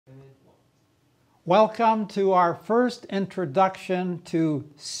Welcome to our first introduction to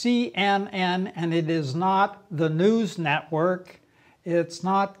CNN, and it is not the news network. It's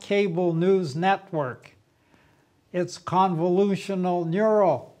not cable news network. It's convolutional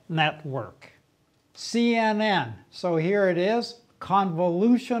neural network, CNN. So here it is,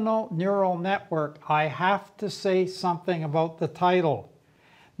 convolutional neural network. I have to say something about the title.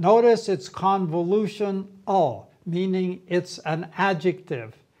 Notice it's convolutional, meaning it's an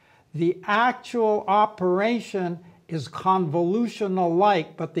adjective. The actual operation is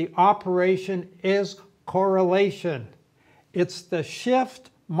convolutional-like, but the operation is correlation. It's the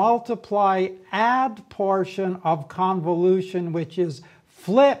shift, multiply, add portion of convolution, which is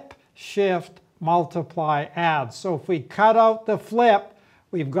flip, shift, multiply, add. So if we cut out the flip,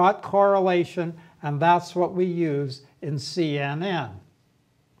 we've got correlation, and that's what we use in CNN.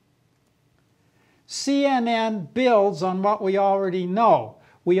 CNN builds on what we already know.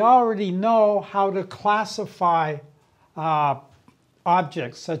 We already know how to classify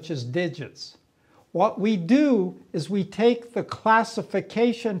objects such as digits. What we do is we take the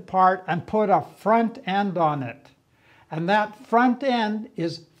classification part and put a front end on it. And that front end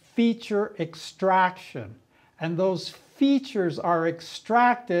is feature extraction. And those features are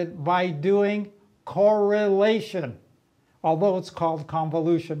extracted by doing correlation, although it's called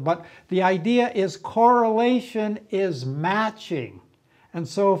convolution. But the idea is correlation is matching. And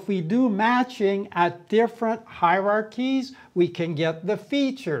so if we do matching at different hierarchies, we can get the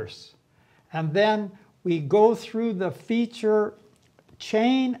features. And then we go through the feature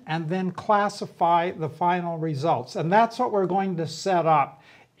chain and then classify the final results. And that's what we're going to set up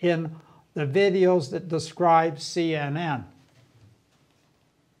in the videos that describe CNN.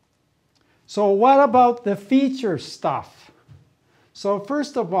 So what about the feature stuff? So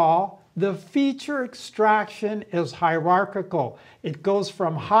first of all, the feature extraction is hierarchical. It goes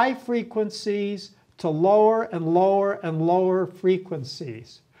from high frequencies to lower and lower and lower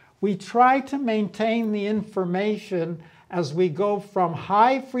frequencies. We try to maintain the information as we go from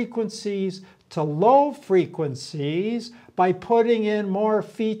high frequencies to low frequencies by putting in more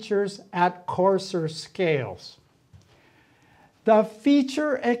features at coarser scales. The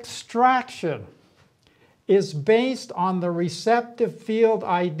feature extraction is based on the receptive field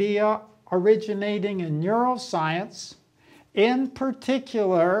idea originating in neuroscience, in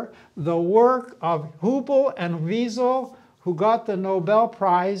particular the work of Hubel and Wiesel, who got the Nobel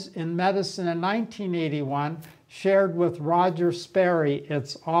Prize in Medicine in 1981, shared with Roger Sperry.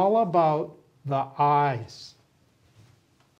 It's all about the eyes.